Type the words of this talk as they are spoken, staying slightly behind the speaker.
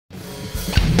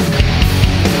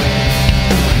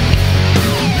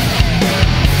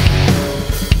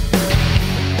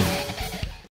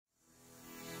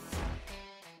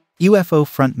UFO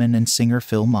frontman and singer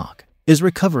Phil Mogg is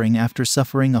recovering after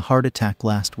suffering a heart attack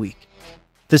last week.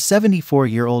 The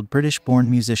 74-year-old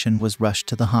British-born musician was rushed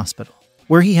to the hospital,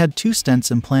 where he had 2 stents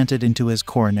implanted into his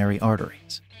coronary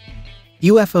arteries.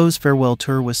 UFO's farewell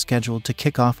tour was scheduled to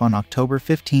kick off on October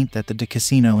 15th at the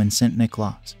Casino in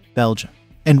Saint-Nicolas, Belgium,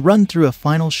 and run through a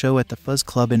final show at the Fuzz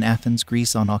Club in Athens,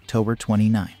 Greece on October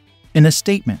 29. In a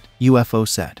statement, UFO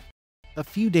said, "A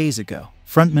few days ago,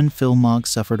 frontman Phil Mogg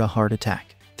suffered a heart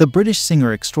attack. The British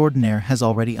singer extraordinaire has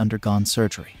already undergone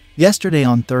surgery yesterday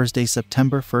on Thursday,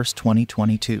 September 1,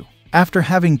 2022, after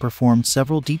having performed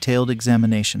several detailed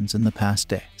examinations in the past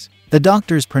days. The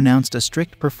doctors pronounced a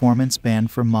strict performance ban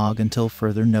for Mogg until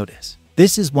further notice.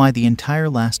 This is why the entire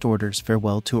Last Orders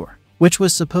farewell tour, which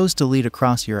was supposed to lead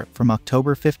across Europe from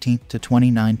October 15 to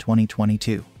 29,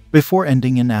 2022, before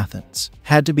ending in Athens,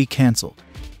 had to be cancelled.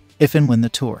 If and when the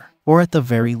tour, or at the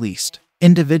very least,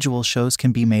 individual shows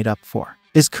can be made up for,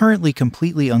 is currently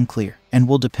completely unclear and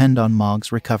will depend on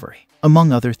Mogg's recovery.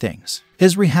 Among other things,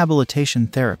 his rehabilitation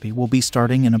therapy will be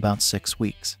starting in about 6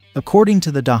 weeks. According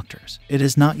to the doctors, it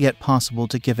is not yet possible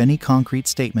to give any concrete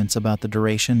statements about the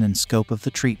duration and scope of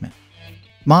the treatment."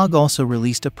 Mogg also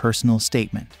released a personal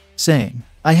statement, saying,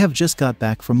 "I have just got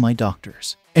back from my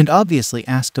doctors, and obviously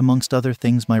asked amongst other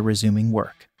things my resuming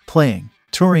work, playing,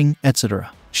 touring,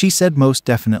 etc. She said most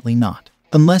definitely not,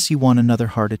 unless you want another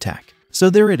heart attack. So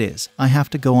there it is, I have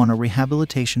to go on a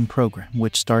rehabilitation program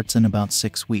which starts in about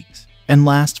 6 weeks, and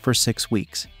lasts for 6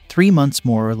 weeks, 3 months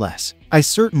more or less. I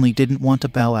certainly didn't want to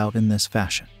bow out in this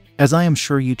fashion, as I am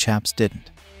sure you chaps didn't."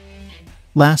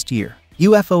 Last year,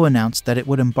 UFO announced that it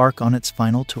would embark on its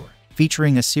final tour,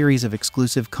 featuring a series of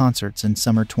exclusive concerts in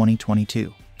summer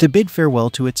 2022, to bid farewell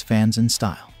to its fans in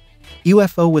style.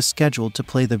 UFO was scheduled to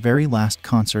play the very last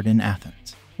concert in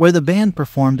Athens, where the band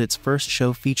performed its first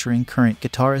show featuring current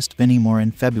guitarist Vinnie Moore in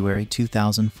February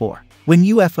 2004. When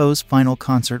UFO's final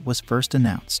concert was first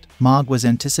announced, Mogg was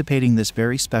anticipating this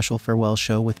very special farewell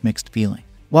show with mixed feeling,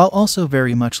 while also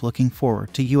very much looking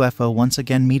forward to UFO once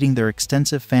again meeting their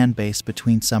extensive fan base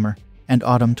between summer and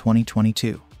autumn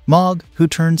 2022. Mogg, who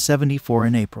turned 74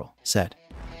 in April, said,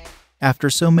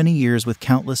 "After so many years with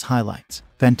countless highlights,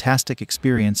 fantastic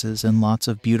experiences and lots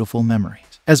of beautiful memories,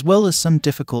 as well as some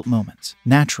difficult moments,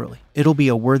 naturally, it'll be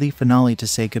a worthy finale to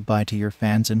say goodbye to your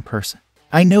fans in person.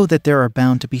 I know that there are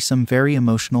bound to be some very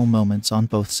emotional moments on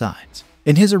both sides."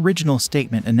 In his original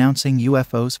statement announcing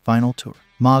UFO's final tour,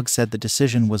 Mogg said the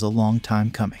decision was a long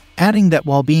time coming, adding that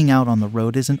while being out on the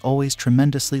road isn't always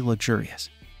tremendously luxurious,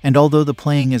 and although the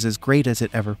playing is as great as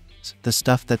it ever was, the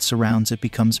stuff that surrounds it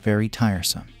becomes very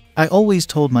tiresome. "I always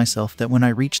told myself that when I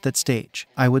reached that stage,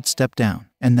 I would step down,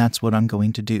 and that's what I'm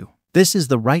going to do. This is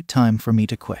the right time for me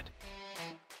to quit."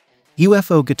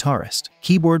 UFO guitarist,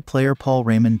 keyboard player Paul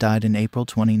Raymond died in April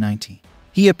 2019.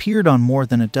 He appeared on more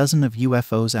than a dozen of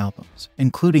UFO's albums,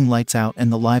 including Lights Out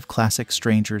and the live classic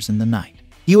Strangers in the Night.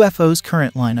 UFO's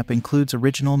current lineup includes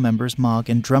original members Mogg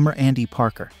and drummer Andy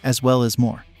Parker, as well as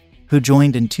Moore, who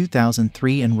joined in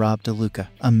 2003, and Rob DeLuca,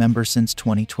 a member since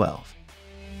 2012.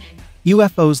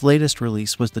 UFO's latest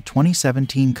release was the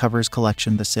 2017 covers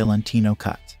collection The Salentino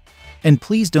Cuts. And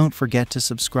please don't forget to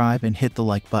subscribe and hit the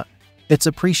like button. It's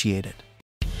appreciated.